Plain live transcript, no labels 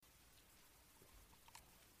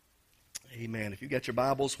Amen. If you got your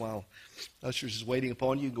Bibles while Ushers is waiting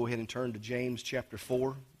upon you, go ahead and turn to James chapter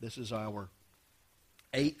 4. This is our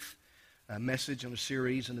eighth message on a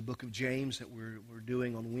series in the book of James that we're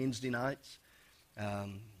doing on Wednesday nights.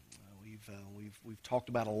 We've talked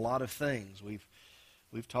about a lot of things.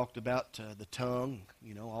 We've talked about the tongue,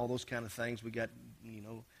 all those kind of things. We got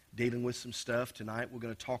dealing with some stuff tonight. We're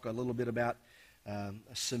going to talk a little bit about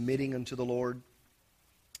submitting unto the Lord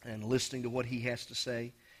and listening to what He has to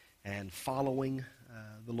say and following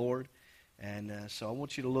the Lord. And so I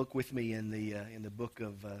want you to look with me in the book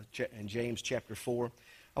of in James chapter 4.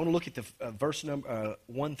 I want to look at the verse number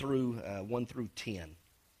 1 through 10.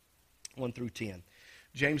 1 through 10.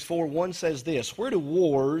 James 4:1 says this: "Where do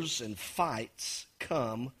wars and fights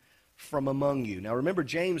come from among you?" Now remember,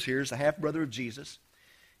 James here is the half-brother of Jesus.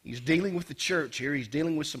 He's dealing with the church here. He's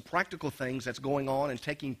dealing with some practical things that's going on and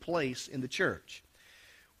taking place in the church.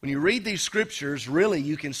 When you read these scriptures, really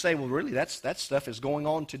you can say, well, really, that stuff is going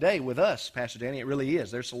on today with us, Pastor Danny. It really is.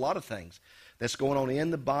 There's a lot of things that's going on in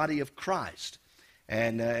the body of Christ.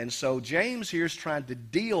 And so James here is trying to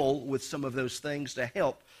deal with some of those things to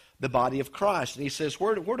help the body of Christ. And he says,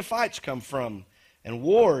 where do fights come from and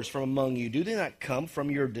wars from among you? Do they not come from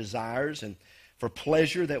your desires and for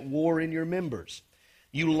pleasure that war in your members?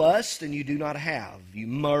 You lust and you do not have. You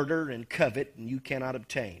murder and covet and you cannot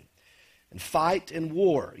obtain. And fight and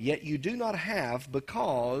war, yet you do not have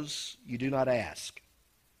because you do not ask.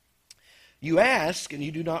 You ask and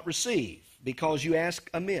you do not receive because you ask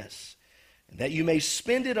amiss, and that you may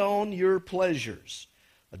spend it on your pleasures.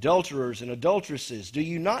 Adulterers and adulteresses, do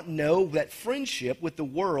you not know that friendship with the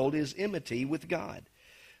world is enmity with God?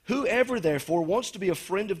 Whoever therefore wants to be a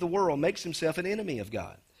friend of the world makes himself an enemy of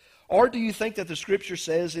God. Or do you think that the Scripture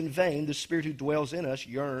says in vain, the Spirit who dwells in us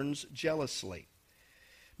yearns jealously?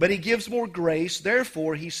 But He gives more grace.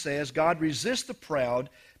 Therefore, He says, God resists the proud,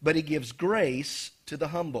 but He gives grace to the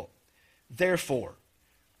humble. Therefore,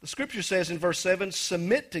 the Scripture says in verse 7,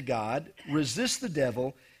 submit to God, resist the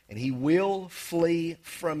devil, and he will flee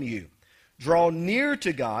from you. Draw near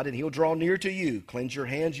to God, and He'll draw near to you. Cleanse your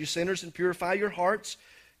hands, you sinners, and purify your hearts,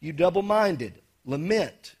 you double-minded.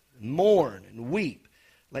 Lament, and mourn, and weep.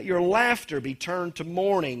 Let your laughter be turned to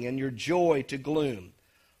mourning and your joy to gloom.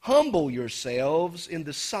 Humble yourselves in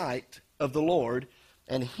the sight of the Lord,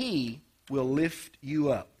 and He will lift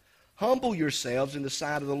you up. Humble yourselves in the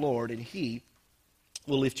sight of the Lord, and He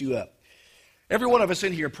will lift you up. Every one of us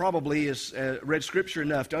in here probably has read Scripture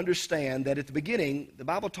enough to understand that at the beginning, the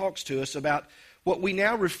Bible talks to us about what we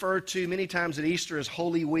now refer to many times at Easter as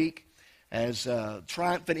Holy Week, as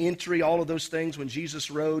triumphant entry, all of those things when Jesus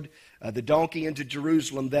rode the donkey into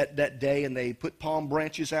Jerusalem that day, and they put palm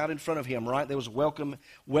branches out in front of Him, right? There was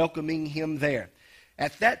welcoming Him there.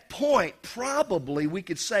 At that point, probably we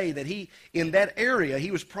could say that in that area,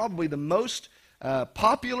 he was probably the most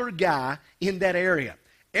popular guy in that area.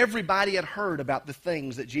 Everybody had heard about the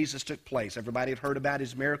things that Jesus took place. Everybody had heard about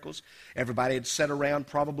His miracles. Everybody had sat around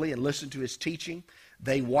probably and listened to His teaching.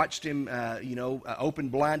 They watched Him, open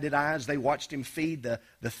blinded eyes. They watched Him feed the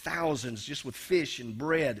thousands just with fish and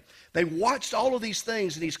bread. They watched all of these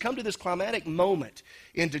things, and He's come to this climatic moment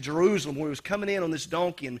into Jerusalem where He was coming in on this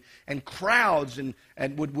donkey, and crowds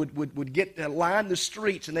would get line the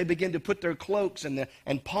streets, and they begin to put their cloaks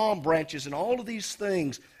and palm branches and all of these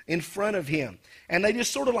things in front of Him. And they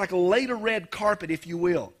just sort of like laid a red carpet, if you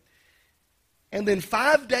will. And then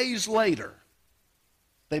 5 days later,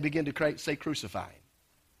 they begin to say, crucify Him.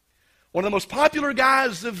 One of the most popular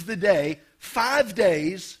guys of the day, 5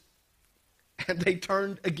 days, and they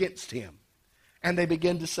turned against Him. And they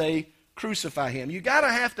began to say, crucify Him. You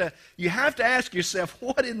have to ask yourself,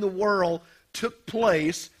 what in the world took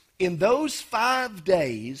place in those 5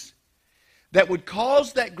 days that would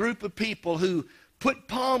cause that group of people who put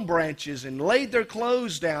palm branches and laid their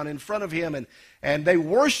clothes down in front of Him, and they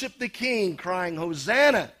worshiped the King, crying,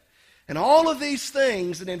 Hosanna, and all of these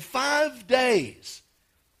things, and in 5 days,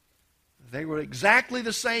 they were exactly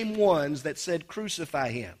the same ones that said,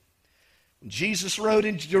 crucify Him. When Jesus rode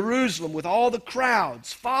into Jerusalem with all the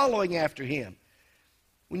crowds following after Him,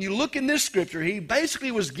 when you look in this Scripture, He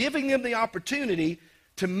basically was giving them the opportunity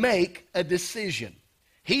to make a decision.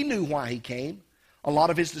 He knew why He came. A lot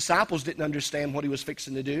of His disciples didn't understand what He was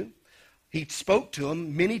fixing to do. He spoke to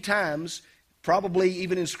them many times, probably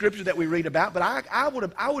even in Scripture that we read about, but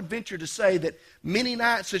I would venture to say that many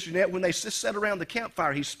nights, Sister Annette, when they just sat around the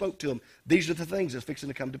campfire, He spoke to them. These are the things that's fixing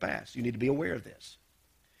to come to pass. You need to be aware of this.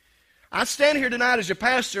 I stand here tonight as your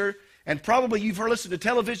pastor, and probably you've listened to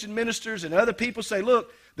television ministers and other people say,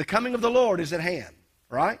 look, the coming of the Lord is at hand,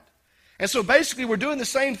 right? And so basically we're doing the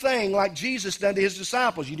same thing like Jesus done to his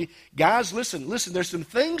disciples. Guys, listen, there's some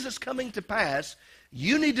things that's coming to pass.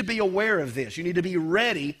 You need to be aware of this. You need to be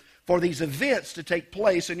ready for these events to take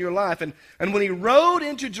place in your life. And when he rode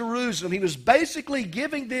into Jerusalem, he was basically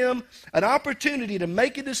giving them an opportunity to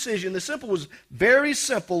make a decision. The simple was very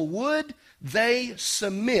simple. Would they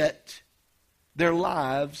submit their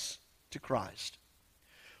lives to Christ?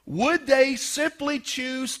 Would they simply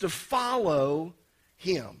choose to follow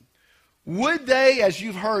him? Would they, as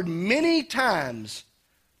you've heard many times,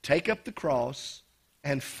 take up the cross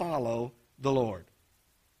and follow the Lord?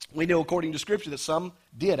 We know according to Scripture that some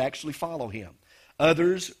did actually follow him.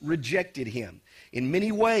 Others rejected him. In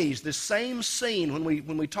many ways, the same scene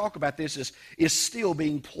when we talk about this is still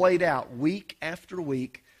being played out week after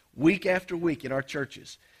week after week in our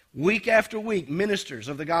churches. Week after week, ministers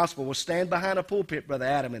of the gospel will stand behind a pulpit, Brother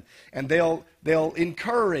Adam, and they'll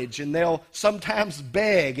encourage, and they'll sometimes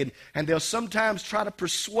beg, and they'll sometimes try to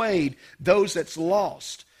persuade those that's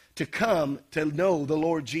lost to come to know the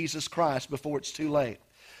Lord Jesus Christ before it's too late.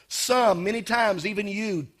 Some, many times, even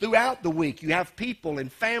you, throughout the week, you have people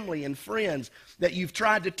and family and friends that you've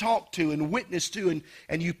tried to talk to and witness to,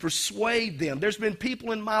 and you persuade them. There's been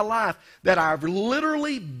people in my life that I've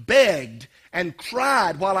literally begged and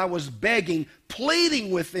cried while I was begging,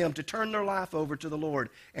 pleading with them to turn their life over to the Lord,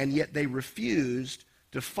 and yet they refused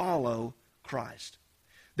to follow Christ.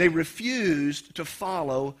 They refused to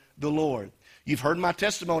follow the Lord. You've heard my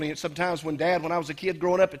testimony, and sometimes when I was a kid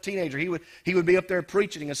growing up, a teenager, he would be up there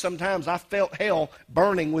preaching, and sometimes I felt hell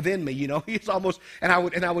burning within me, He's almost, and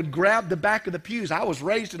I would grab the back of the pews. I was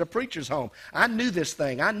raised in a preacher's home. I knew this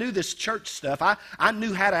thing. I knew this church stuff. I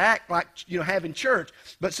knew how to act like, having church.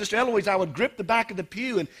 But Sister Eloise, I would grip the back of the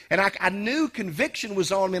pew, and I knew conviction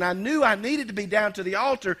was on me, and I knew I needed to be down to the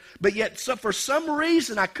altar, but yet for some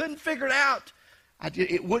reason I couldn't figure it out.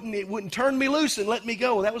 It wouldn't turn me loose and let me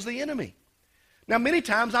go. That was the enemy. Now, many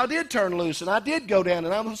times I did turn loose, and I did go down,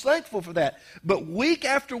 and I was thankful for that. But week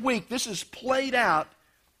after week, this is played out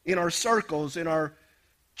in our circles, in our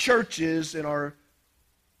churches, in our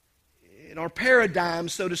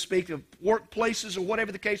paradigms, so to speak, of workplaces or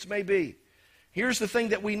whatever the case may be. Here's the thing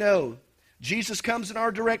that we know. Jesus comes in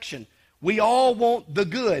our direction. We all want the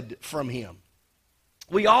good from him.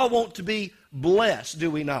 We all want to be blessed,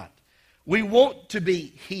 do we not? We want to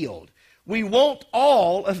be healed. We want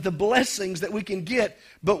all of the blessings that we can get,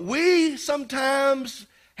 but we sometimes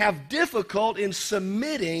have difficulty in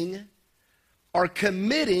submitting or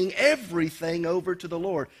committing everything over to the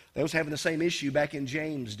Lord. They was having the same issue back in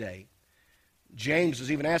James' day. James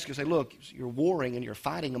was even asking, say, look, you're warring and you're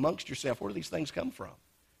fighting amongst yourself. Where do these things come from?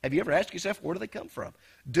 Have you ever asked yourself, where do they come from?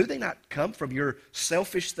 Do they not come from your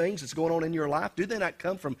selfish things that's going on in your life? Do they not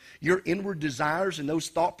come from your inward desires and those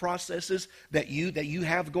thought processes that you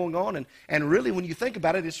have going on? And really, when you think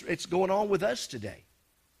about it, it's going on with us today.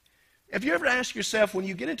 Have you ever asked yourself, when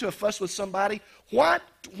you get into a fuss with somebody, why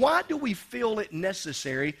do we feel it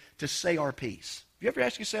necessary to say our piece? Have you ever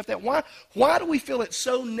asked yourself that? Why do we feel it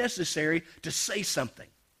so necessary to say something?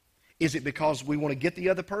 Is it because we want to get the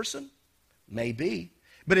other person? Maybe.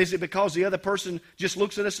 But is it because the other person just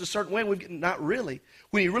looks at us a certain way? Not really.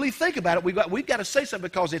 When you really think about it, we've got to say something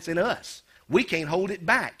because it's in us. We can't hold it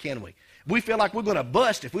back, can we? We feel like we're going to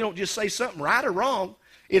bust if we don't just say something right or wrong.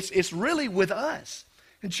 It's really with us.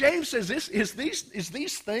 And James says, is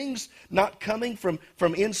these things not coming from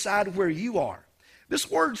inside where you are? This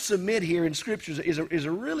word submit here in Scripture is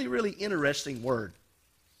a really, really interesting word.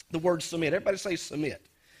 The word submit. Everybody say submit.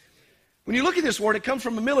 When you look at this word, it comes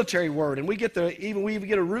from a military word, and we even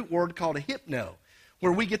get a root word called a hypno,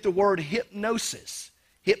 where we get the word hypnosis.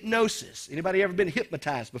 Hypnosis. Anybody ever been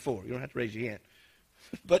hypnotized before? You don't have to raise your hand.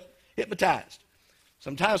 But hypnotized.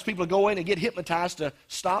 Sometimes people go in and get hypnotized to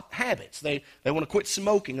stop habits. They want to quit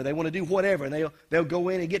smoking, or they want to do whatever, and they'll go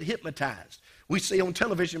in and get hypnotized. We see on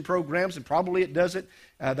television programs, and probably it doesn't,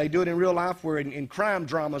 they do it in real life where in crime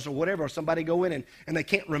dramas or whatever, somebody go in and they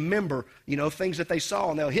can't remember, things that they saw,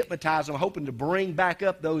 and they'll hypnotize them, hoping to bring back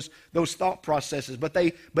up those thought processes.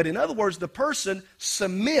 But in other words, the person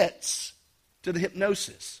submits to the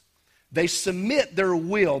hypnosis. They submit their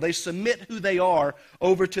will. They submit who they are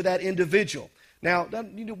over to that individual. Now,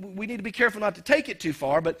 we need to be careful not to take it too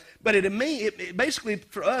far, but it basically,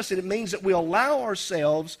 for us, it means that we allow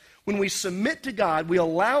ourselves, when we submit to God, we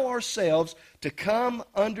allow ourselves to come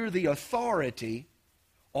under the authority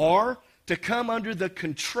or to come under the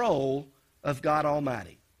control of God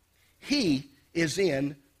Almighty. He is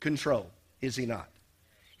in control, is he not?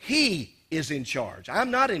 He is in charge. I'm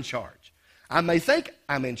not in charge. I may think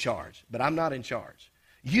I'm in charge, but I'm not in charge.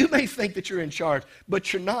 You may think that you're in charge,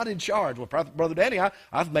 but you're not in charge. Well, Brother Danny,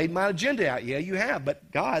 I've made my agenda out. Yeah, you have,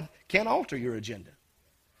 but God can't alter your agenda.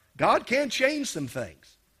 God can change some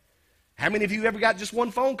things. How many of you ever got just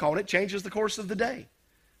one phone call and it changes the course of the day?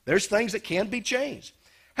 There's things that can be changed.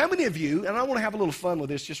 How many of you, and I want to have a little fun with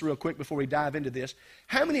this just real quick before we dive into this,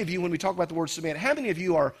 how many of you, when we talk about the word submit, how many of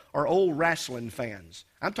you are old wrestling fans?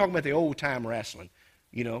 I'm talking about the old-time wrestling,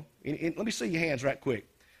 you know. Let me see your hands right quick.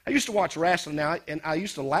 I used to watch wrestling now, and I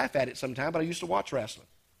used to laugh at it sometimes, but I used to watch wrestling.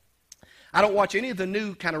 I don't watch any of the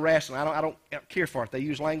new kind of wrestling. I don't care for it. They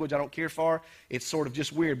use language I don't care for. It's sort of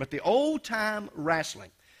just weird. But the old-time wrestling,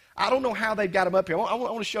 I don't know how they've got them up here. I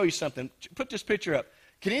want to show you something. Put this picture up.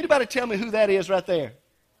 Can anybody tell me who that is right there?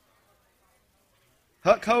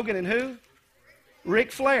 Hulk Hogan and who?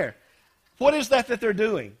 Ric Flair. What is that they're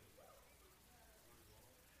doing?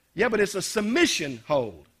 Yeah, but it's a submission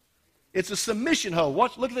hold. It's a submission hold.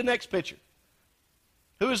 Look at the next picture.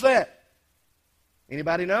 Who is that?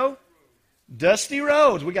 Anybody know? Dusty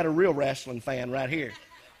Rhodes. We got a real wrestling fan right here.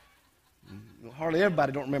 Hardly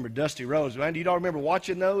everybody don't remember Dusty Rhodes. Do you all remember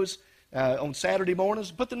watching those on Saturday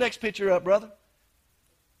mornings? Put the next picture up, brother.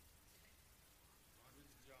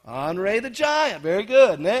 Andre the Giant. Very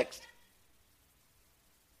good. Next.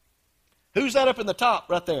 Who's that up in the top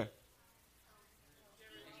right there?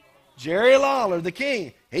 Jerry Lawler, the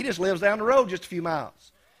King. He just lives down the road just a few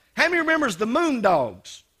miles. How many remembers the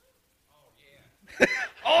Moondogs?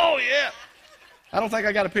 Oh, yeah. I don't think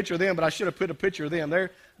I got a picture of them, but I should have put a picture of them.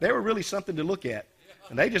 They were really something to look at.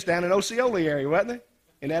 And they just down in Osceola area, wasn't they?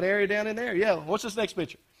 In that area down in there? Yeah. What's this next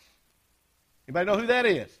picture? Anybody know who that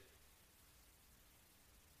is?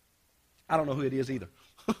 I don't know who it is either.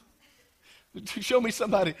 Show me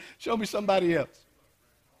somebody else.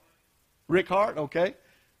 Rick Hart, okay.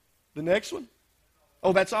 The next one?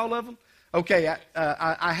 Oh, that's all of them? Okay,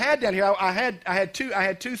 I had down here, I had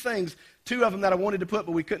two things, two of them that I wanted to put,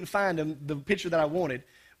 but we couldn't find them, the picture that I wanted.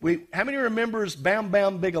 How many remembers Bam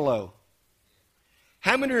Bam Bigelow?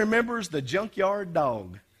 How many remembers the junkyard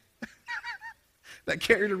dog that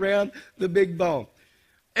carried around the big bone?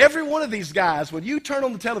 Every one of these guys, when you turn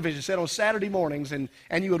on the television set on Saturday mornings and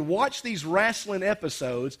you would watch these wrestling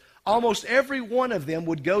episodes, almost every one of them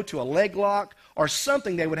would go to a leg lock or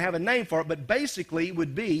something. They would have a name for it, but basically it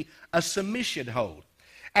would be a submission hold.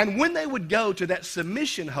 And when they would go to that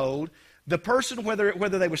submission hold, the person, whether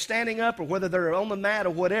they were standing up or whether they were on the mat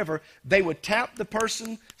or whatever, they would tap the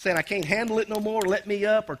person saying, I can't handle it no more, let me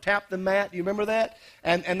up, or tap the mat. Do you remember that?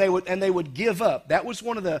 And they would give up. That was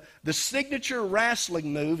one of the signature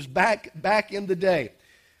wrestling moves back in the day.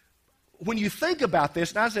 When you think about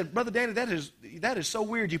this, and I said, Brother Danny, that is so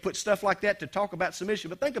weird you put stuff like that to talk about submission,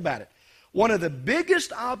 but think about it. One of the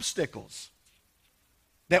biggest obstacles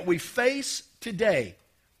that we face today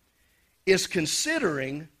is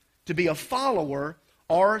considering to be a follower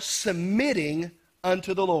or submitting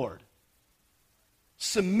unto the Lord.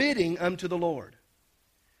 Submitting unto the Lord.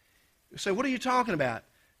 You say, what are you talking about?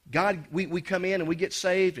 God, we come in and we get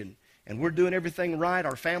saved and we're doing everything right.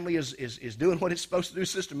 Our family is doing what it's supposed to do,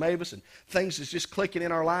 Sister Mavis, and things is just clicking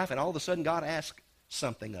in our life, and all of a sudden God asks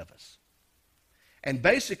something of us. And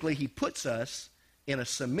basically He puts us in a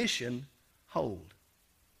submission hold.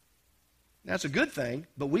 Now, it's a good thing,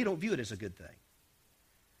 but we don't view it as a good thing.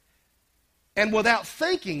 And without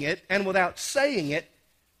thinking it and without saying it,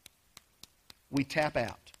 we tap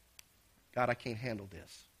out. God, I can't handle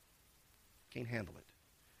this. Can't handle it.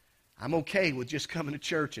 I'm okay with just coming to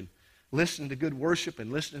church and listening to good worship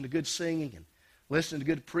and listening to good singing and listening to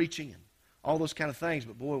good preaching and all those kind of things.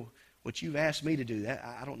 But boy, what you've asked me to do,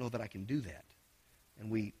 I don't know that I can do that.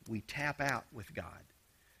 And we tap out with God.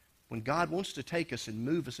 When God wants to take us and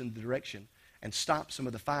move us in the direction and stop some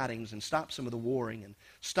of the fightings and stop some of the warring and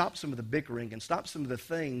stop some of the bickering and stop some of the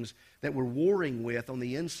things that we're warring with on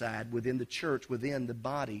the inside within the church, within the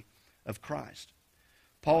body of Christ.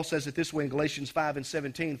 Paul says it this way in Galatians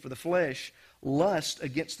 5:17, for the flesh lusts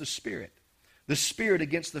against the spirit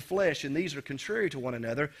against the flesh, and these are contrary to one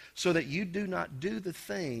another, so that you do not do the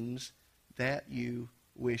things that you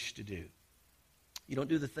wish to do. You don't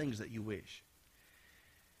do the things that you wish.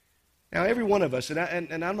 Now, every one of us, and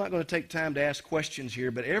I'm not going to take time to ask questions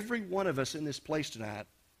here, but every one of us in this place tonight,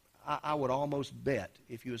 I would almost bet,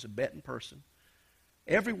 if you was a betting person,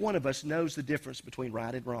 every one of us knows the difference between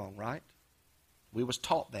right and wrong, right? We was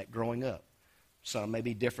taught that growing up. Some may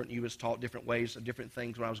be different. You was taught different ways of different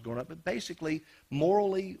things when I was growing up. But basically,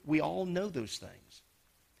 morally, we all know those things.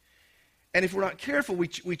 And if we're not careful, we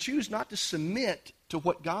choose not to submit to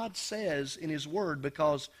what God says in His Word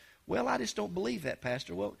because, well, I just don't believe that,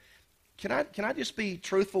 Pastor. Well, can I just be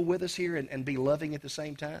truthful with us here and be loving at the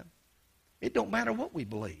same time? It don't matter what we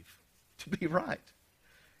believe to be right.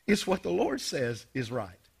 It's what the Lord says is right.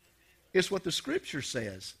 It's what the Scripture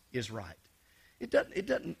says is right. It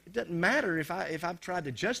doesn't matter if I've tried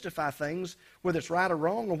to justify things, whether it's right or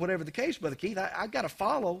wrong or whatever the case, Brother Keith. I've got to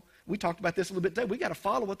follow. We talked about this a little bit today. We've got to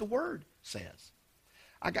follow what the Word says.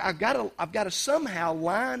 I've got to somehow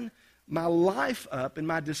line my life up and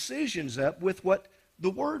my decisions up with what the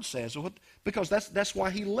Word says, because that's why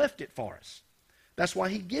He left it for us. That's why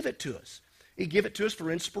He give it to us. He give it to us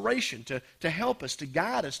for inspiration, to help us, to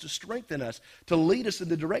guide us, to strengthen us, to lead us in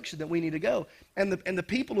the direction that we need to go. And the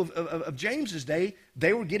people of James's day,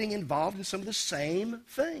 they were getting involved in some of the same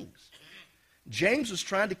things. James was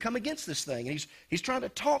trying to come against this thing, and he's trying to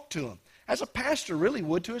talk to them, as a pastor really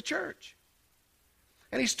would to a church.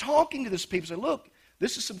 And he's talking to this people, saying, look,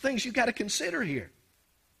 this is some things you've got to consider here.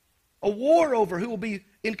 A war over who will be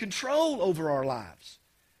in control over our lives.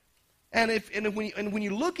 And when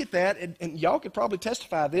you look at that, and y'all could probably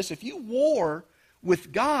testify this, if you war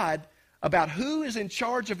with God about who is in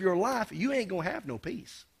charge of your life, you ain't going to have no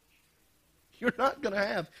peace. You're not going to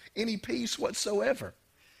have any peace whatsoever.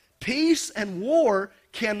 Peace and war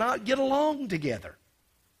cannot get along together.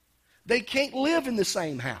 They can't live in the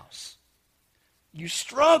same house. You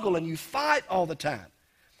struggle and you fight all the time.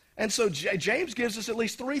 And so James gives us at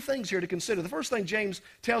least three things here to consider. The first thing James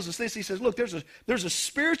tells us this, he says, look, there's a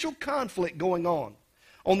spiritual conflict going on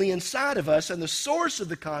the inside of us, and the source of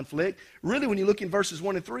the conflict, really when you look in verses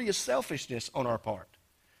 1 and 3, is selfishness on our part.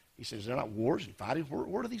 He says, they're not wars and fighting.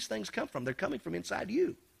 Where do these things come from? They're coming from inside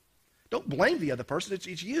you. Don't blame the other person.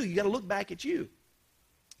 It's you. You got to look back at you.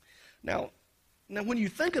 Now, when you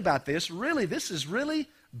think about this, really, this is really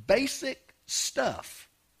basic stuff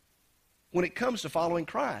when it comes to following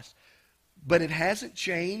Christ. But it hasn't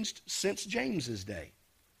changed since James's day,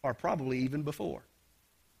 or probably even before.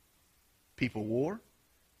 People war.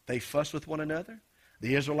 They fuss with one another.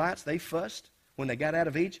 The Israelites, they fussed when they got out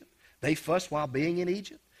of Egypt. They fussed while being in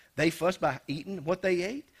Egypt. They fussed by eating what they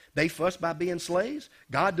ate. They fussed by being slaves.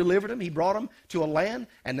 God delivered them. He brought them to a land,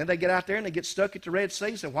 and then they get out there and they get stuck at the Red Sea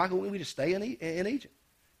and say, why couldn't we just stay in Egypt?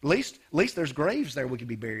 At least there's graves there we could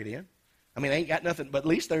be buried in. I mean, they ain't got nothing, but at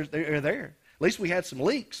least they're there. At least we had some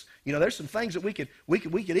leeks. You know, there's some things that we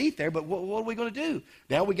could eat there, but what are we going to do?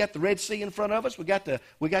 Now we got the Red Sea in front of us. We got the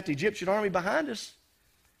Egyptian army behind us.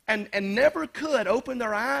 And never could open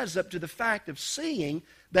their eyes up to the fact of seeing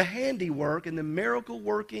the handiwork and the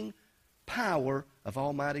miracle-working power of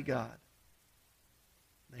Almighty God.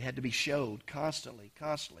 They had to be showed constantly.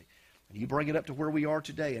 And you bring it up to where we are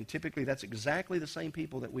today, and typically that's exactly the same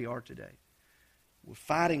people that we are today. We're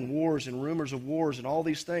fighting wars and rumors of wars and all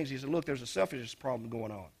these things. He said, look, there's a selfishness problem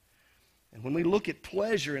going on. And when we look at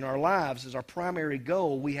pleasure in our lives as our primary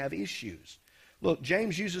goal, we have issues. Look,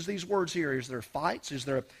 James uses these words here. Is there fights? Is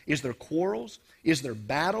there quarrels? Is there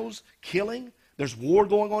battles, killing? There's war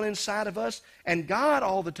going on inside of us. And God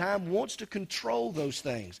all the time wants to control those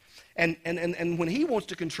things. And when He wants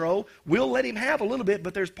to control, we'll let Him have a little bit,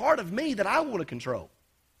 but there's part of me that I want to control,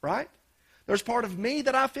 right? There's part of me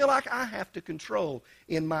that I feel like I have to control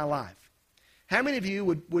in my life. How many of you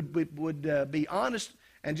would be honest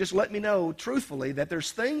and just let me know truthfully that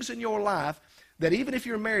there's things in your life that even if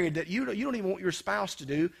you're married that you don't even want your spouse to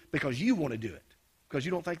do because you want to do it, because you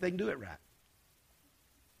don't think they can do it right?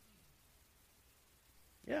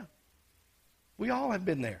 Yeah. We all have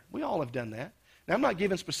been there. We all have done that. Now, I'm not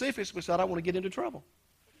giving specifics because I don't want to get into trouble.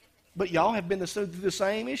 But y'all have been through the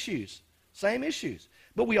same issues. Same issues.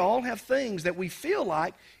 But we all have things that we feel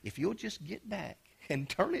like, if you'll just get back and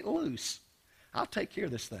turn it loose, I'll take care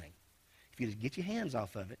of this thing. If you just get your hands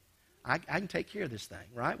off of it, I can take care of this thing,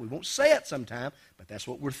 right? We won't say it sometime, but that's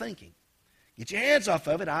what we're thinking. Get your hands off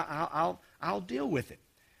of it, I'll deal with it.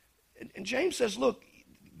 And James says, look,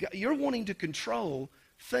 you're wanting to control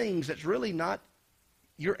things that's really not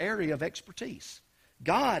your area of expertise.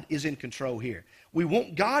 God is in control here. We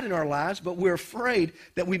want God in our lives, but we're afraid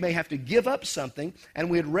that we may have to give up something, and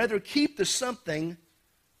we'd rather keep the something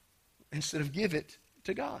instead of give it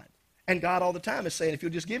to God. And God all the time is saying, if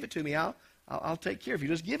you'll just give it to me, I'll take care of it. If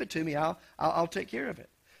you just give it to me, I'll take care of it.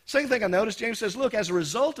 Second thing I noticed, James says, look, as a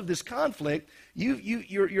result of this conflict,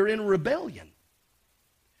 you're in rebellion.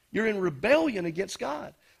 You're in rebellion against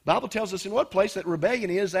God. The Bible tells us in what place that rebellion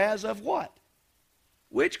is as of what?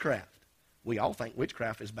 Witchcraft. We all think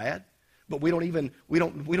witchcraft is bad, but we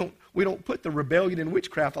don't put the rebellion and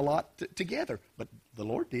witchcraft a lot together. But the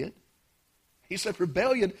Lord did. He said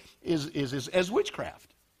rebellion is as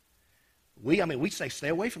witchcraft. We say stay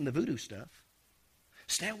away from the voodoo stuff.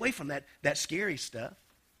 Stay away from that scary stuff.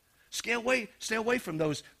 Stay away from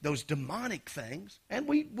those demonic things, and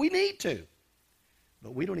we need to.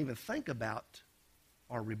 But we don't even think about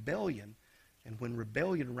our rebellion and when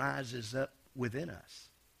rebellion rises up within us.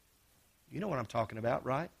 You know what I'm talking about,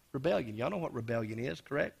 right? Rebellion. Y'all know what rebellion is,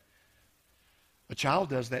 correct? A child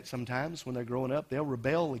does that sometimes when they're growing up. They'll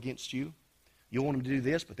rebel against you. You want them to do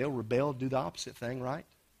this, but they'll rebel, do the opposite thing, right?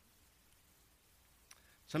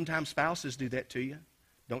 Sometimes spouses do that to you.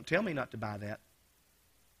 Don't tell me not to buy that.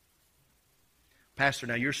 Pastor,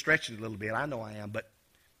 now you're stretching it a little bit. I know I am, but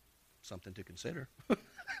something to consider.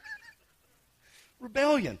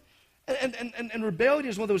 Rebellion. And rebellion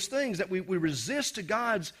is one of those things that we resist to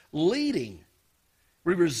God's leading.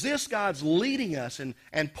 We resist God's leading us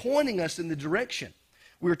and pointing us in the direction.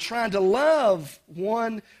 We're trying to love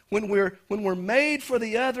one when we're made for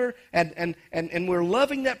the other, and we're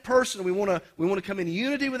loving that person. We want to come in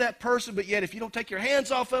unity with that person, but yet if you don't take your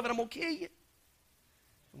hands off of it, I'm going to kill you.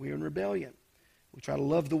 We're in rebellion. We try to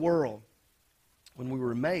love the world when we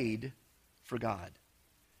were made for God.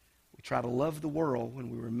 We try to love the world when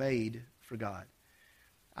we were made for God.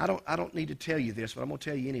 I don't need to tell you this, but I'm going to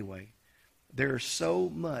tell you anyway. There's so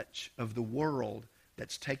much of the world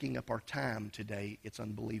that's taking up our time today, it's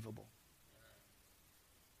unbelievable.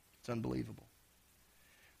 It's unbelievable.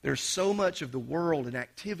 There's so much of the world and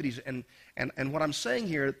activities, and what I'm saying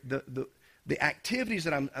here, the activities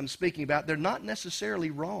that I'm speaking about, they're not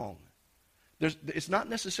necessarily wrong. It's not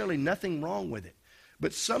necessarily nothing wrong with it.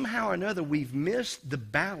 But somehow or another, we've missed the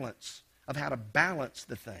balance of how to balance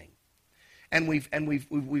the thing. And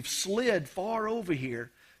we've slid far over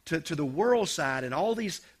here to the world side and all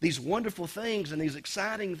these wonderful things and these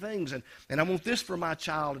exciting things. And I want this for my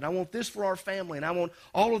child, and I want this for our family, and I want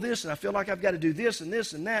all of this, and I feel like I've got to do this and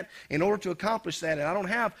this and that in order to accomplish that. And I don't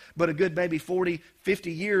have but a good maybe 40,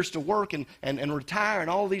 50 years to work and retire and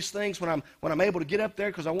all these things when I'm able to get up there,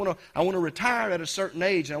 because I want to retire at a certain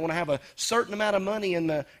age, and I want to have a certain amount of money in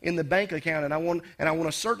the bank account, and I want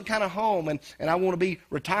a certain kind of home, and I want to be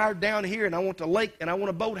retired down here, and I want the lake, and I want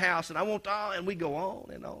a boathouse, and I want and we go on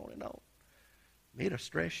and on and on. It'll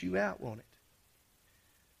stress you out, won't it?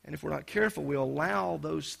 And if we're not careful, we'll allow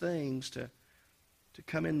those things to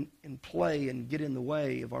come in and play and get in the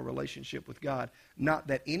way of our relationship with God. Not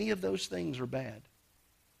that any of those things are bad.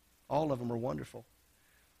 All of them are wonderful.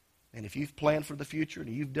 And if you've planned for the future and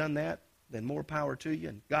you've done that, then more power to you,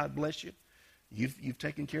 and God bless you. You've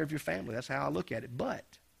taken care of your family. That's how I look at it. But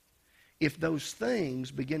if those things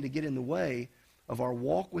begin to get in the way of our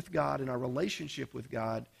walk with God and our relationship with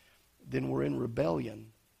God, then we're in rebellion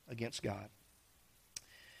against God.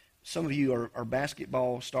 Some of you are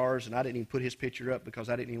basketball stars, and I didn't even put his picture up because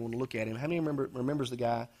I didn't even want to look at him. How many remembers the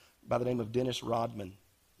guy by the name of Dennis Rodman?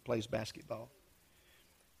 He plays basketball.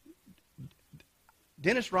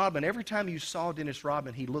 Dennis Rodman, every time you saw Dennis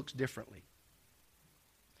Rodman, he looks differently.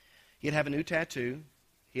 He'd have a new tattoo.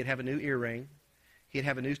 He'd have a new earring. He'd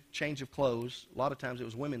have a new change of clothes. A lot of times it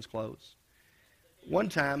was women's clothes. One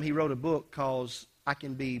time he wrote a book called I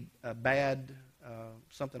Can Be Bad,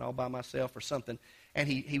 something all by myself or something. And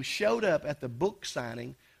he showed up at the book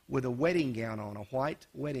signing with a wedding gown on, a white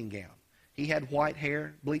wedding gown. He had white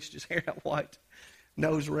hair, bleached his hair out white,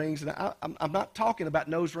 nose rings. And I'm not talking about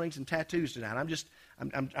nose rings and tattoos tonight.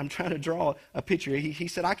 I'm trying to draw a picture. He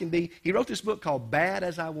said, he wrote this book called Bad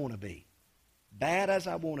as I Want to Be. Bad as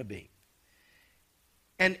I Want to Be.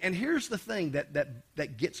 And here's the thing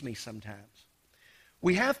that gets me sometimes.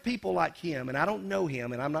 We have people like him, and I don't know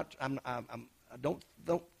him, and I don't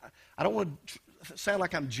want to sound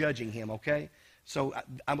like I'm judging him, okay? So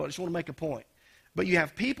I just want to make a point. But you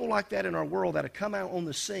have people like that in our world that have come out on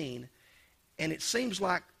the scene, and it seems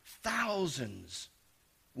like thousands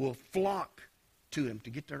will flock to him to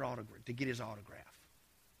get their autograph, to get his autograph.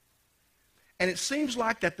 And it seems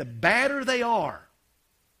like that the badder they are,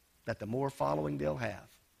 that the more following they'll have.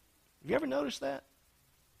 Have you ever noticed that?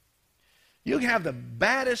 You can have the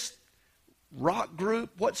baddest rock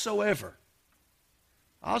group whatsoever.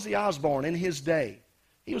 Ozzy Osbourne, in his day,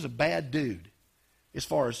 he was a bad dude as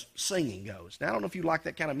far as singing goes. Now, I don't know if you like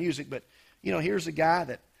that kind of music, but, here's a guy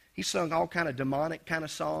that he sung all kind of demonic kind of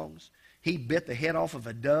songs. He bit the head off of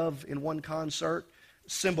a dove in one concert,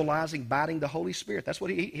 symbolizing biting the Holy Spirit. That's what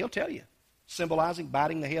he'll tell you, symbolizing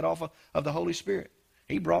biting the head off of the Holy Spirit.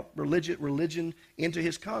 He brought religion into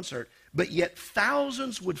his concert, but yet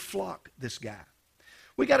thousands would flock this guy.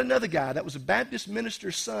 We got another guy that was a Baptist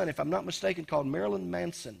minister's son, if I'm not mistaken, called Marilyn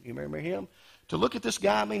Manson. You remember him? To look at this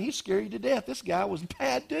guy, he'd scare you to death. This guy was a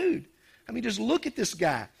bad dude. Just look at this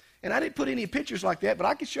guy. And I didn't put any pictures like that, but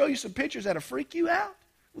I could show you some pictures that'll freak you out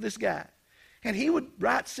with this guy. And he would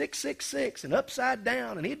write 666 and upside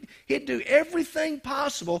down, and he'd do everything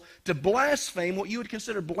possible to blaspheme what you would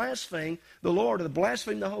consider blaspheme the Lord or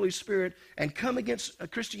blaspheme the Holy Spirit and come against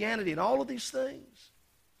Christianity and all of these things.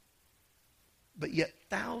 But yet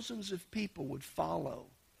thousands of people would follow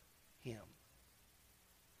him.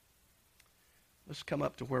 Let's come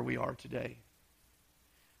up to where we are today.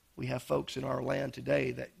 We have folks in our land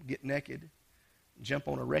today that get naked, jump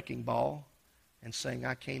on a wrecking ball, and saying,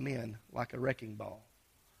 I came in like a wrecking ball.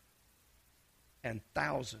 And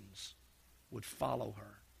thousands would follow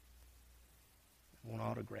her. Want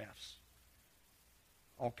autographs.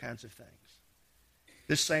 All kinds of things.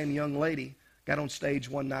 This same young lady got on stage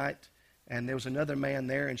one night, and there was another man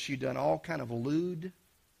there, and she'd done all kind of lewd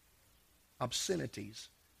obscenities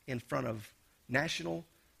in front of national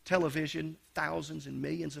television, thousands and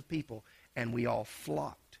millions of people, and we all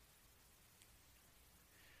flocked.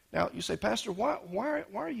 Now, you say, Pastor, why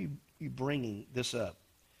are you bringing this up?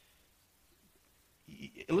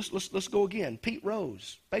 Let's go again. Pete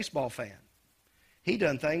Rose, baseball fan. He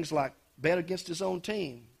done things like bet against his own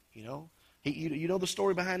team. You know the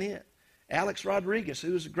story behind it. Alex Rodriguez,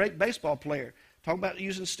 who was a great baseball player, talking about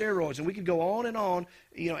using steroids, and we could go on and on.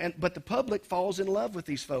 But the public falls in love with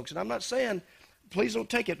these folks, and I'm not saying, please don't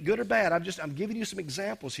take it good or bad. I'm giving you some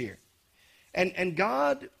examples here, and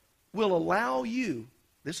God will allow you.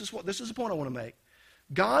 This is the point I want to make.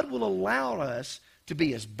 God will allow us to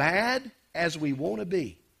be as bad as we want to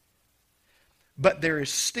be. But there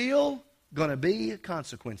is still going to be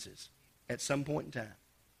consequences at some point in time.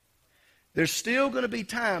 There's still going to be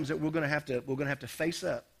times that we're going to have to face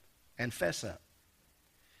up and fess up.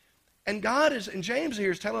 And James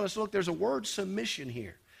here is telling us, look, there's a word submission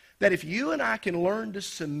here. That if you and I can learn to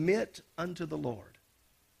submit unto the Lord,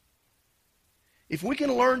 if we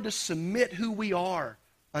can learn to submit who we are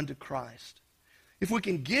unto Christ, if we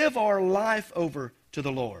can give our life over to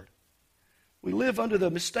the Lord. We live under the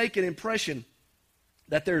mistaken impression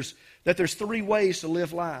that there's three ways to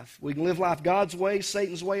live life. We can live life God's way,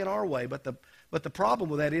 Satan's way, and our way. But the problem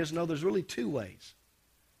with that is, no, there's really two ways.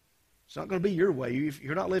 It's not going to be your way.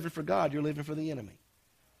 You're not living for God, you're living for the enemy.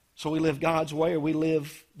 So we live God's way or we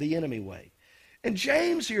live the enemy way. And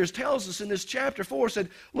James here tells us in this chapter 4, said,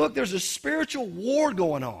 look, there's a spiritual war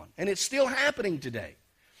going on, and it's still happening today.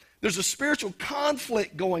 There's a spiritual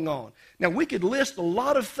conflict going on. Now, we could list a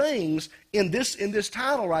lot of things in this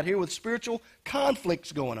title right here with spiritual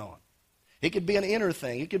conflicts going on. It could be an inner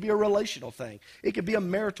thing. It could be a relational thing. It could be a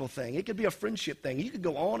marital thing. It could be a friendship thing. You could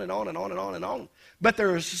go on and on and on and on and on. But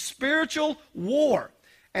there is a spiritual war.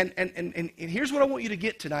 And here's what I want you to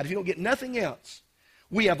get tonight, if you don't get nothing else.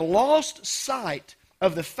 We have lost sight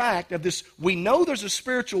of the fact of this. We know there's a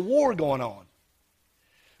spiritual war going on.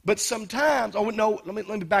 But sometimes, let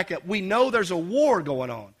me back up. We know there's a war going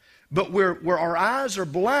on, but where our eyes are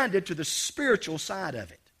blinded to the spiritual side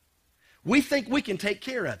of it. We think we can take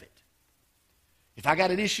care of it. If I got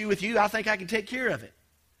an issue with you, I think I can take care of it.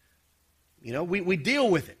 We deal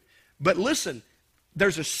with it. But listen,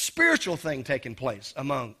 there's a spiritual thing taking place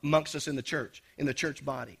amongst us in the church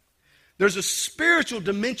body. There's a spiritual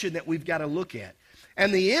dimension that we've got to look at.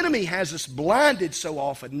 And the enemy has us blinded so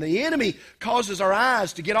often. And the enemy causes our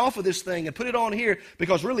eyes to get off of this thing and put it on here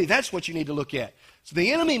because really that's what you need to look at. So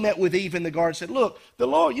the enemy met with Eve in the garden and said, look, the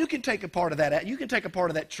Lord, you can take a part of that. You can take a part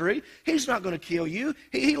of that tree. He's not going to kill you.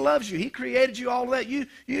 He loves you. He created you, all of that.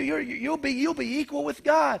 You'll be equal with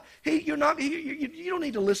God. You don't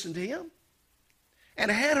need to listen to him. And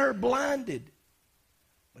had her blinded.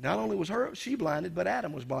 But not only was she blinded, but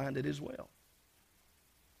Adam was blinded as well.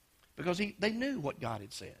 Because they knew what God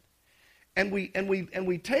had said. And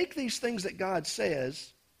we take these things that God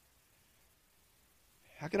says,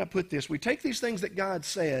 how can I put this? We take these things that God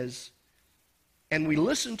says and we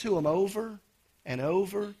listen to them over and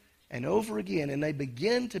over and over again, and they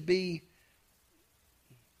begin to be,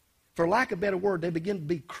 for lack of a better word, they begin to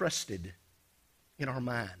be crusted in our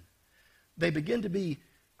mind. They begin to be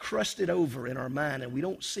crusted over in our mind, and we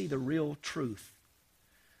don't see the real truth.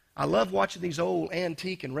 I love watching these old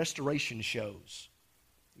antique and restoration shows.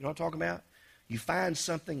 You know what I'm talking about? You find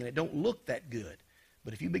something and it don't look that good,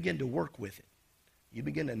 but if you begin to work with it, you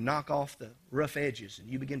begin to knock off the rough edges and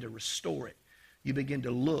you begin to restore it, you begin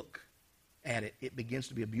to look at it, it begins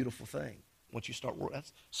to be a beautiful thing. Once you start working,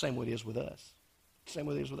 that's the same way it is with us. Same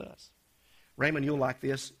way it is with us. Raymond, you'll like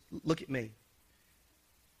this. Look at me.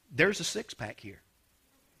 There's a six-pack here.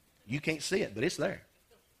 You can't see it, but it's there.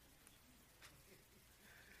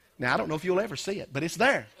 Now, I don't know if you'll ever see it, but it's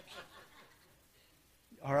there.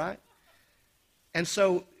 All right? And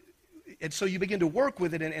so you begin to work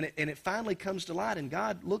with it, and it finally comes to light, and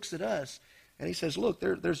God looks at us, And he says, look,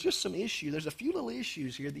 there's just some issue. There's a few little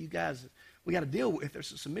issues here that you guys, we got to deal with. There's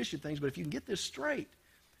some submission things, but if you can get this straight,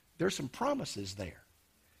 there's some promises there.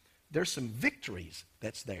 There's some victories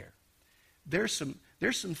that's there. There's some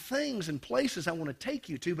things and places I want to take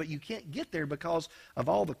you to, but you can't get there because of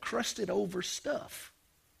all the crusted over stuff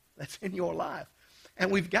that's in your life.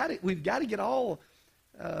 And we've got to get all,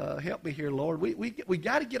 help me here, Lord. We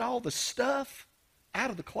got to get all the stuff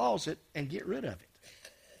out of the closet and get rid of it.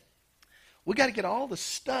 We got to get all the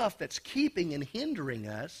stuff that's keeping and hindering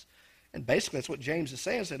us. And basically that's what James is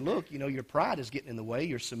saying. He said, look, your pride is getting in the way.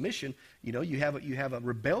 Your submission, you have a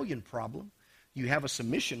rebellion problem. You have a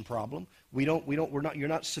submission problem. You're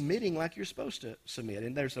not submitting like you're supposed to submit.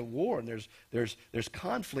 And there's a war and there's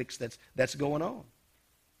conflicts that's going on.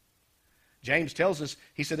 James tells us,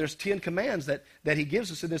 he said there's 10 commands that he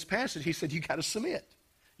gives us in this passage. He said you got to submit.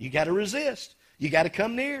 You got to resist. You got to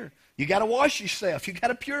come near. You got to wash yourself. You got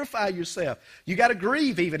to purify yourself. You got to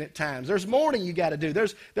grieve even at times. There's mourning you got to do.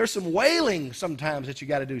 There's some wailing sometimes that you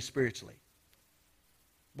got to do spiritually.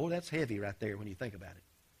 Boy, that's heavy right there when you think about it.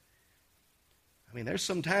 I mean, there's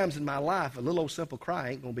some times in my life a little old simple cry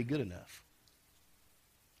ain't going to be good enough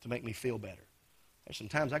to make me feel better. There's some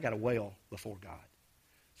times I got to wail before God.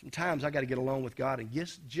 Sometimes I got to get alone with God and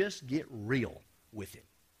just get real with Him.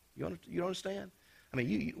 You understand? I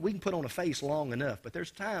mean, we can put on a face long enough, but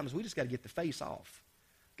there's times we just got to get the face off.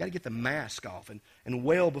 Got to get the mask off and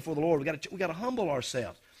wail before the Lord. We got to humble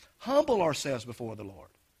ourselves. Humble ourselves before the Lord.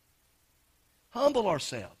 Humble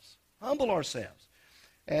ourselves. Humble ourselves.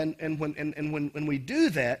 And when we do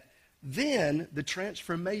that, then the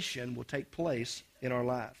transformation will take place in our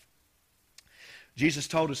life. Jesus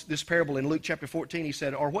told us this parable in Luke chapter 14. He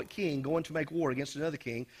said, or what king going to make war against another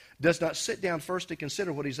king does not sit down first to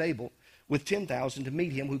consider what he's able with 10,000 to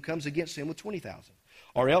meet him who comes against him with 20,000?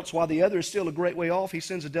 Or else, while the other is still a great way off, he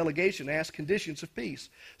sends a delegation to ask conditions of peace.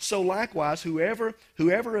 So likewise, whoever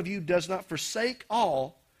of you does not forsake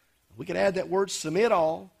all, we could add that word, submit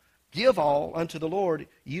all, give all unto the Lord,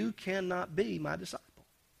 you cannot be my disciple.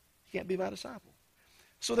 You can't be my disciple.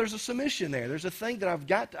 So there's a submission there. There's a thing that I've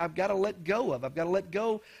got to let go of. I've got to let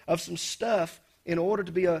go of some stuff in order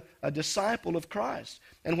to be a disciple of Christ.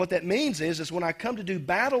 And what that means is when I come to do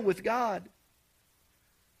battle with God,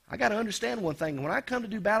 I got to understand one thing. When I come to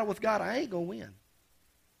do battle with God, I ain't going to win.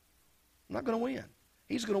 I'm not going to win.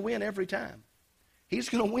 He's going to win every time. He's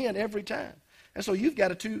going to win every time. And so you'll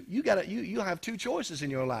have two choices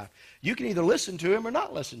in your life. You can either listen to Him or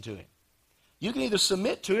not listen to Him. You can either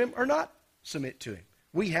submit to Him or not submit to Him.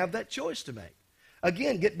 We have that choice to make.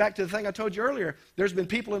 Again, get back to the thing I told you earlier. There's been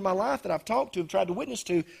people in my life that I've talked to and tried to witness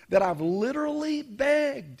to that I've literally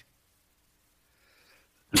begged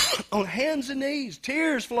on hands and knees,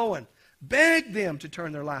 tears flowing, begged them to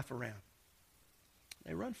turn their life around.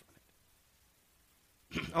 They run from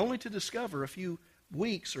it. Only to discover a few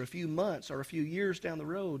weeks or a few months or a few years down the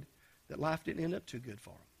road that life didn't end up too good for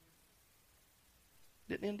them.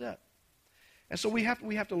 Didn't end up. And so we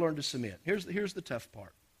have to learn to submit. Here's the tough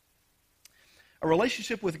part. A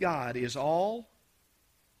relationship with God is all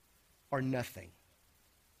or nothing.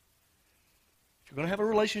 If you're going to have a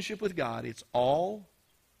relationship with God, it's all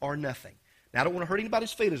or nothing. Now, I don't want to hurt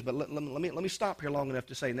anybody's feelings, but let me stop here long enough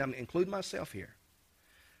to say, now I'm including myself here.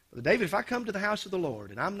 Brother David, if I come to the house of the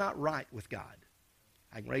Lord and I'm not right with God,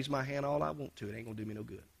 I can raise my hand all I want to. It ain't going to do me no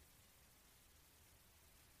good.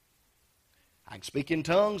 I can speak in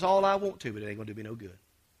tongues all I want to, but it ain't going to do me no good.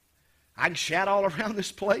 I can shout all around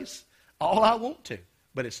this place all I want to,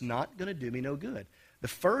 but it's not going to do me no good. The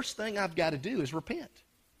first thing I've got to do is repent.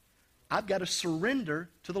 I've got to surrender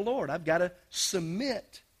to the Lord. I've got to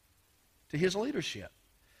submit to His leadership.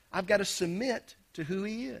 I've got to submit to who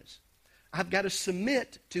He is. I've got to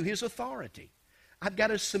submit to His authority. I've got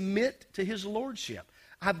to submit to His lordship.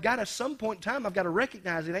 I've got to, at some point in time, I've got to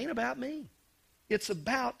recognize it ain't about me. It's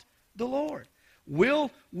about the Lord.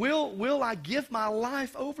 Will I give my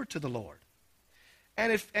life over to the Lord?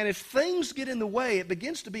 And if things get in the way, it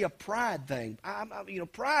begins to be a pride thing.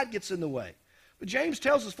 Pride gets in the way. But James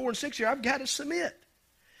tells us 4 and 6 here, I've got to submit.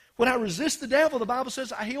 When I resist the devil, the Bible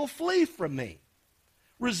says he'll flee from me.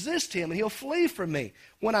 Resist him and he'll flee from me.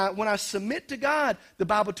 When I submit to God, the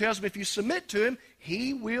Bible tells me if you submit to Him,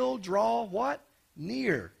 He will draw what?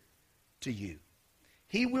 Near to you.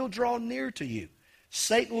 He will draw near to you.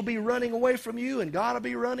 Satan will be running away from you and God will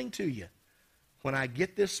be running to you. When I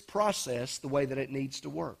get this process the way that it needs to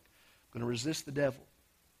work, I'm going to resist the devil.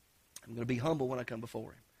 I'm going to be humble when I come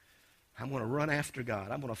before Him. I'm going to run after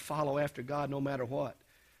God. I'm going to follow after God no matter what.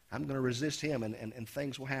 I'm going to resist Him and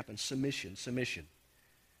things will happen. Submission.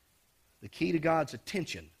 The key to God's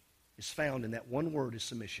attention is found in that one word is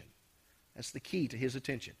submission. That's the key to his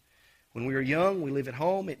attention. When we are young, we live at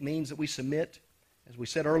home. It means that we submit, as we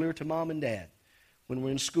said earlier, to mom and dad. When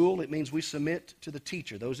we're in school, it means we submit to the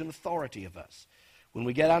teacher, those in authority of us. When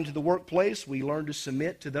we get out into the workplace, we learn to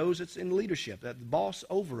submit to those that's in leadership, the boss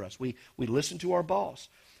over us. We listen to our boss.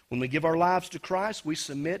 When we give our lives to Christ, we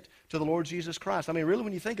submit to the Lord Jesus Christ. I mean, really,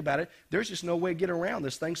 when you think about it, there's just no way to get around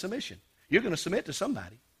this thing, submission. You're going to submit to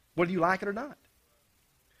somebody, whether you like it or not.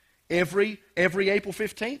 Every April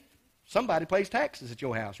 15th, somebody pays taxes at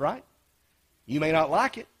your house, right? You may not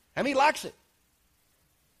like it. How many likes it?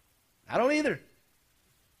 I don't either.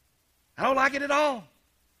 I don't like it at all.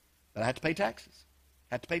 But I have to pay taxes.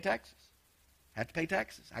 I have to pay taxes. I have to pay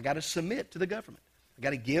taxes. I got to submit to the government. I got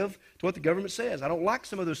to give to what the government says. I don't like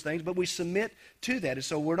some of those things, but we submit to that. And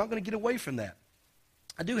so we're not going to get away from that.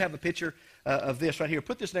 I do have a picture of this right here.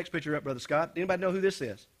 Put this next picture up, Brother Scott. Anybody know who this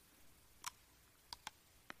is?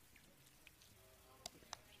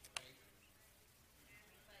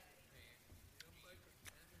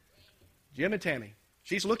 Jim and Tammy.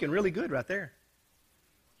 She's looking really good right there.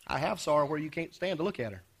 I have saw her where you can't stand to look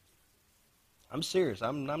at her. I'm serious.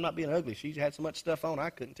 I'm not being ugly. She had so much stuff on, I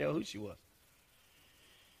couldn't tell who she was.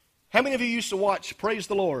 How many of you used to watch Praise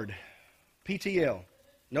the Lord, PTL?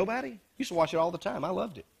 Nobody? Used to watch it all the time. I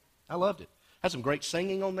loved it. I loved it. Had some great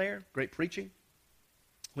singing on there, great preaching.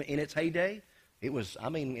 In its heyday, it was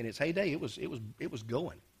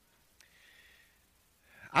going.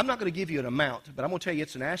 I'm not going to give you an amount, but I'm going to tell you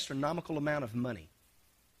it's an astronomical amount of money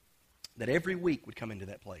that every week would come into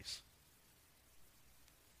that place.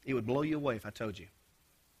 It would blow you away if I told you.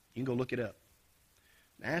 You can go look it up.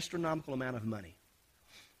 An astronomical amount of money.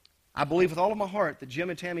 I believe with all of my heart that Jim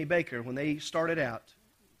and Tammy Bakker, when they started out,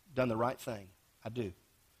 done the right thing. I do.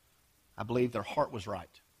 I believe their heart was right.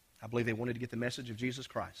 I believe they wanted to get the message of Jesus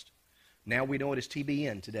Christ. Now we know it as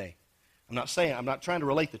TBN today. I'm not trying to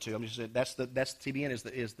relate the two. I'm just saying that's TBN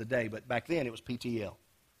is the day. But back then it was PTL.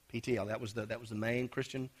 PTL. That was the main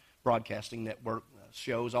Christian broadcasting network,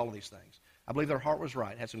 shows, all of these things. I believe their heart was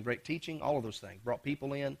right. Had some great teaching, all of those things. Brought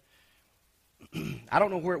people in. I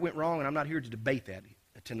don't know where it went wrong, and I'm not here to debate that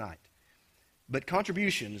tonight. But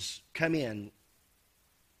contributions come in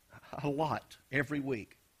a lot every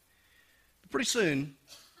week. But pretty soon,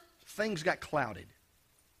 things got clouded.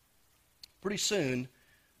 Pretty soon,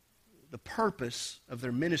 the purpose of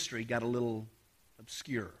their ministry got a little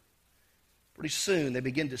obscure. Pretty soon, they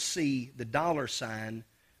begin to see the dollar sign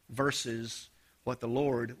versus what the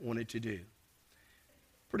Lord wanted to do.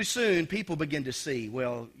 Pretty soon, people begin to see,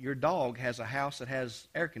 well, your dog has a house that has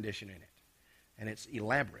air conditioning in it, and it's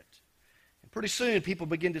elaborate. And pretty soon, people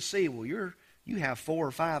begin to see, well, you have 4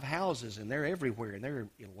 or 5 houses, and they're everywhere, and they're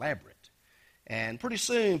elaborate. And pretty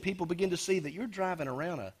soon, people begin to see that you're driving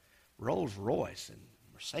around a Rolls Royce and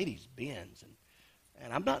Mercedes-Benz.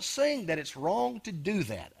 And I'm not saying that it's wrong to do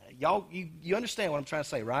that. Y'all, you understand what I'm trying to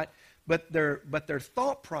say, right? But their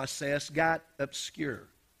thought process got obscure.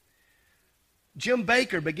 Jim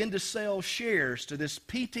Bakker began to sell shares to this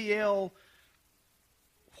PTL,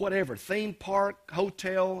 whatever, theme park,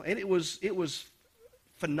 hotel, and it was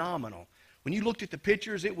phenomenal. When you looked at the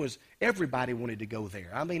pictures, everybody wanted to go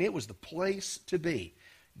there. I mean, it was the place to be.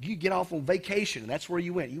 You get off on vacation, and that's where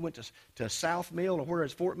you went. You went to South Mill, or where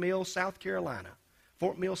is Fort Mill, South Carolina.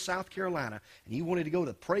 Fort Mill, South Carolina. And you wanted to go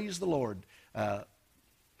to Praise the Lord,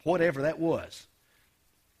 whatever that was.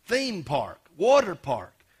 Theme park, water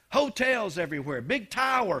park, hotels everywhere, big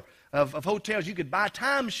tower of hotels. You could buy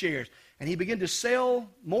timeshares. And he began to sell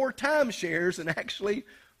more timeshares than actually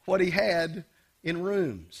what he had in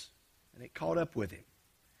rooms. And it caught up with him.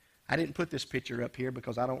 I didn't put this picture up here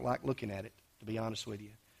because I don't like looking at it, to be honest with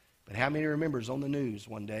you. But how many remembers on the news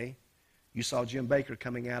one day, you saw Jim Bakker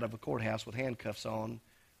coming out of a courthouse with handcuffs on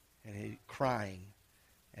and he crying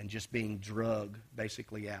and just being drugged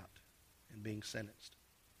basically out and being sentenced.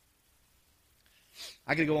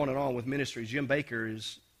 I could go on and on with ministries. Jim Bakker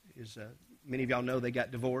is many of y'all know they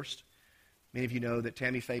got divorced. Many of you know that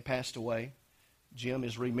Tammy Faye passed away. Jim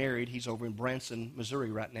is remarried. He's over in Branson,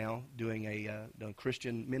 Missouri right now doing a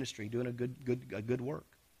Christian ministry, doing a good work.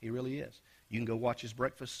 He really is. You can go watch his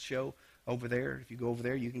breakfast show over there. If you go over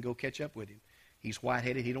there, you can go catch up with him. He's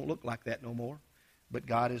white-headed. He don't look like that no more. But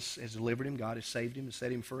God has delivered him. God has saved him and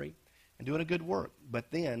set him free and doing a good work.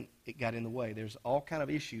 But then it got in the way. There's all kind of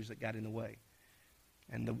issues that got in the way.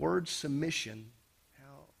 And the word submission,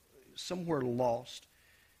 somewhere lost.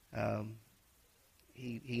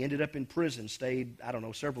 He ended up in prison, stayed,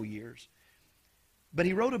 several years. But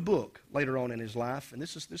he wrote a book later on in his life, and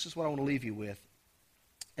this is what I want to leave you with.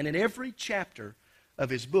 And in every chapter of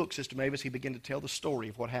his book, Sister Mavis, he began to tell the story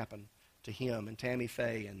of what happened to him and Tammy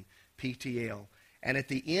Faye and PTL. And at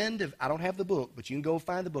the end of, I don't have the book, but you can go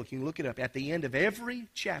find the book. You can look it up. At the end of every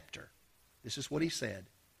chapter, this is what he said.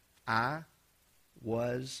 I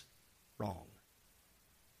was wrong.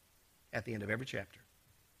 At the end of every chapter.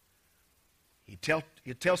 He'd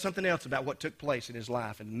tell something else about what took place in his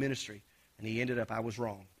life and ministry. And he ended up, I was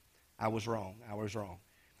wrong. I was wrong. I was wrong.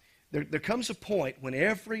 There comes a point when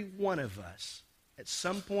every one of us, at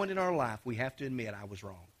some point in our life, we have to admit, I was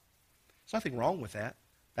wrong. There's nothing wrong with that.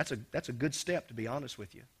 That's a good step, to be honest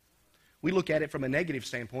with you. We look at it from a negative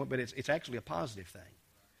standpoint, but it's actually a positive thing.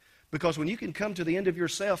 Because when you can come to the end of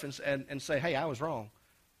yourself and say, hey, I was wrong,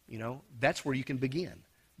 that's where you can begin.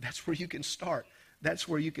 That's where you can start. That's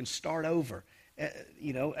where you can start over.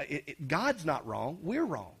 God's not wrong. We're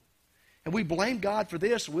wrong. And we blame God for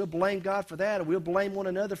this, or we'll blame God for that, or we'll blame one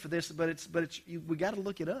another for this, but we got to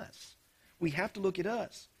look at us. We have to look at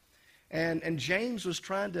us. And James was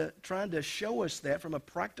trying to show us that from a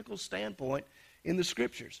practical standpoint in the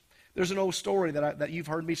Scriptures. There's an old story that you've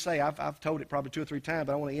heard me say. I've told it probably 2 or 3 times,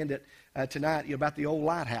 but I want to end it tonight about the old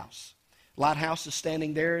lighthouse. Lighthouse is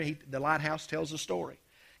standing there. The lighthouse tells a story.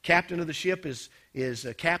 Captain of the ship is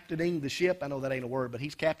captaining the ship. I know that ain't a word, but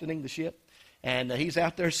he's captaining the ship. And he's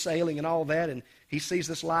out there sailing and all that, and he sees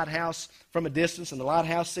this lighthouse from a distance, and the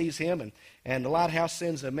lighthouse sees him, and the lighthouse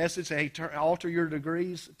sends a message, hey, alter your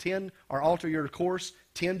degrees 10, or alter your course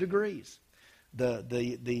 10 degrees.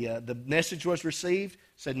 The message was received,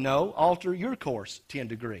 said, no, alter your course 10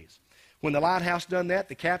 degrees. When the lighthouse done that,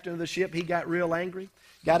 the captain of the ship, he got real angry,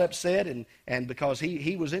 got upset, and because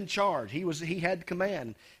he was in charge, he had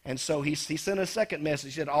command, and so he sent a second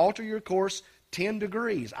message, he said, alter your course 10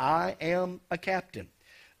 degrees. I am a captain.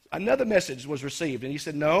 Another message was received, and he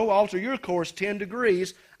said, no, alter your course 10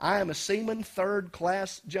 degrees. I am a seaman 3rd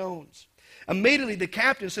class Jones. Immediately, the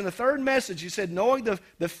captain sent a third message. He said, knowing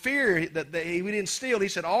the fear that he would instill, he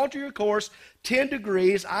said, alter your course 10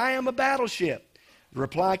 degrees. I am a battleship. The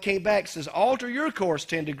reply came back, says, alter your course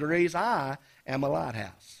 10 degrees. I am a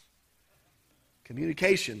lighthouse.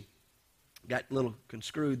 Communication got a little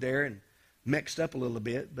conscrewed there and mixed up a little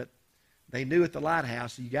bit, but they knew at the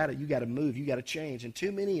lighthouse, you got to move, you got to change. And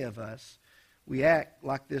too many of us, we act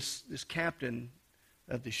like this captain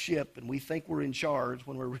of the ship, and we think we're in charge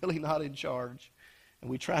when we're really not in charge. And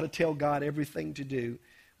we try to tell God everything to do.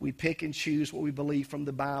 We pick and choose what we believe from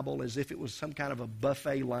the Bible as if it was some kind of a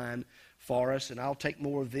buffet line for us. And I'll take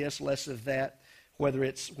more of this, less of that. Whether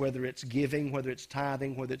it's giving, whether it's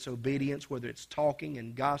tithing, whether it's obedience, whether it's talking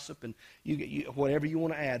and gossip, and whatever you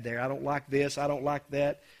want to add there. I don't like this, I don't like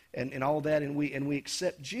that. And all that, and we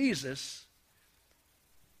accept Jesus.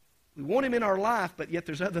 We want him in our life, but yet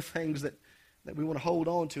there's other things that we want to hold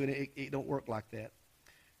on to, and it don't work like that.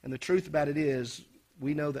 And the truth about it is,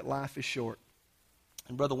 we know that life is short.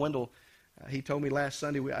 And Brother Wendell, he told me last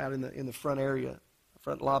Sunday, we out in the front area,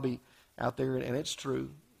 front lobby out there, and it's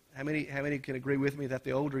true. How many can agree with me that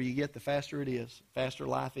the older you get, the faster it is, faster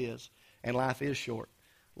life is, and life is short.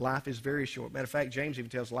 Life is very short. Matter of fact, James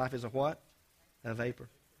even tells life is a what? A vapor.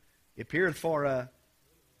 It appeareth for a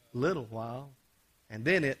little while, and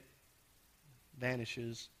then it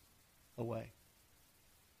vanishes away.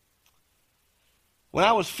 When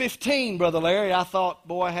I was 15, Brother Larry, I thought,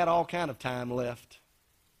 boy, I had all kind of time left.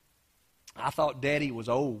 I thought Daddy was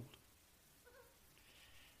old.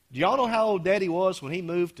 Do y'all know how old Daddy was when he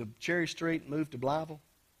moved to Cherry Street and moved to Blytheville?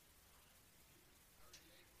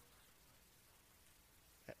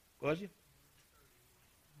 Was you?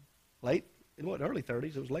 Late? It wasn't early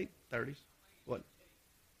 30s. It was late 30s. What?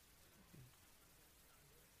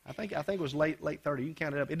 I think it was late 30. You can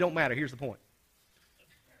count it up. It don't matter. Here's the point.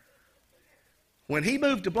 When he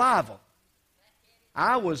moved to Blytheville,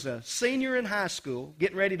 I was a senior in high school,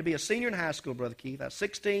 getting ready to be a senior in high school, Brother Keith. I was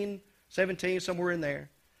 16, 17, somewhere in there.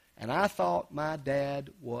 And I thought my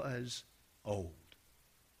dad was old.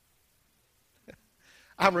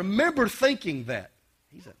 I remember thinking that.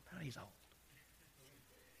 He's old.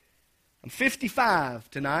 I'm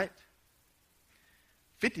 55 tonight.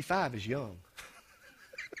 55 is young.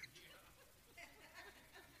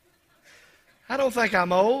 I don't think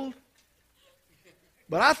I'm old.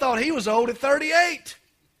 But I thought he was old at 38.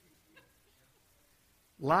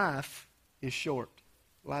 Life is short.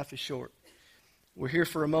 Life is short. We're here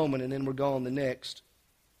for a moment and then we're gone the next.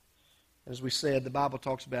 As we said, the Bible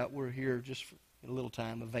talks about we're here just for a little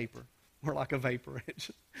time, a vapor. We're like a vapor.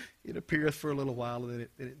 It appeareth for a little while and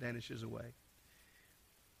then it vanishes away.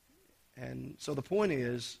 And so the point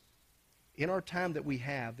is, in our time that we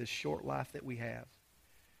have, this short life that we have,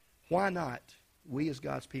 why not we as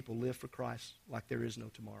God's people live for Christ like there is no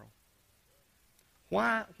tomorrow?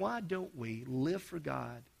 Why don't we live for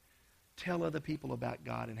God, tell other people about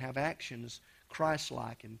God, and have actions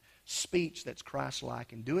Christ-like and speech that's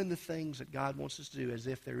Christ-like and doing the things that God wants us to do as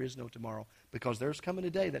if there is no tomorrow, because there's coming a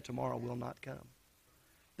day that tomorrow will not come.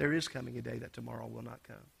 There is coming a day that tomorrow will not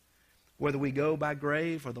come. Whether we go by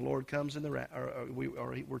grave or the Lord comes in the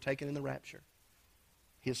or we're taken in the rapture,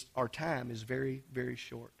 our time is very, very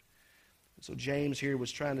short. And so James here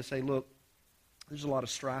was trying to say, look, there's a lot of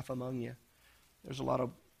strife among you. There's a lot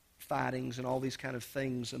of fightings and all these kind of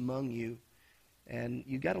things among you. And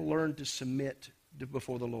you've got to learn to submit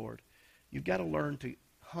before the Lord. You've got to learn to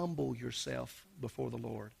humble yourself before the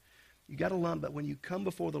Lord. You've got to learn, but when you come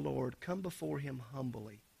before the Lord, come before Him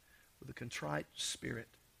humbly with a contrite spirit,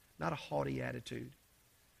 not a haughty attitude.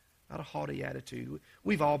 Not a haughty attitude.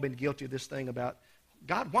 We've all been guilty of this thing about,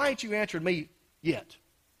 God, why ain't you answered me yet?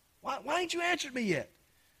 Why ain't you answered me yet?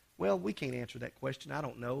 Well, we can't answer that question. I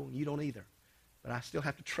don't know. You don't either. But I still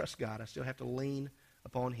have to trust God. I still have to lean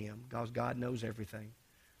upon Him because God knows everything.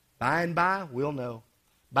 By and by, we'll know.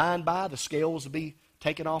 By and by, the scales will be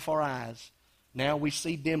taken off our eyes. Now we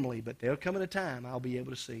see dimly, but there'll come a time I'll be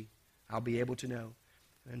able to see. I'll be able to know.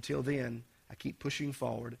 And until then, I keep pushing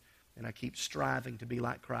forward and I keep striving to be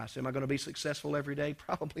like Christ. Am I going to be successful every day?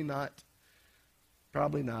 Probably not.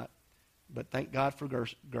 Probably not. But thank God for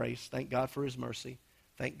grace. Thank God for His mercy.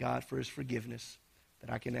 Thank God for His forgiveness, that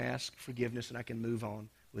I can ask forgiveness and I can move on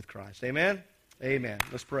with Christ. Amen? Amen.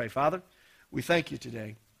 Let's pray. Father, we thank You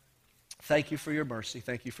today. Thank You for Your mercy.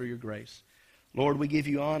 Thank You for Your grace. Lord, we give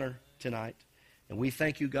You honor tonight. And we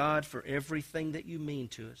thank You, God, for everything that You mean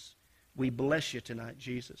to us. We bless You tonight,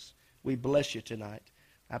 Jesus. We bless You tonight.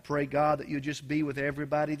 I pray, God, that You just be with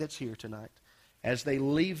everybody that's here tonight. As they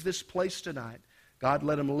leave this place tonight, God,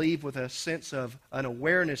 let them leave with a sense of an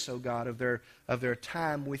awareness, oh God, of their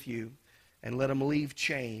time with You. And let them leave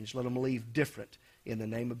changed. Let them leave different. In the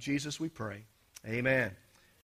name of Jesus we pray. Amen.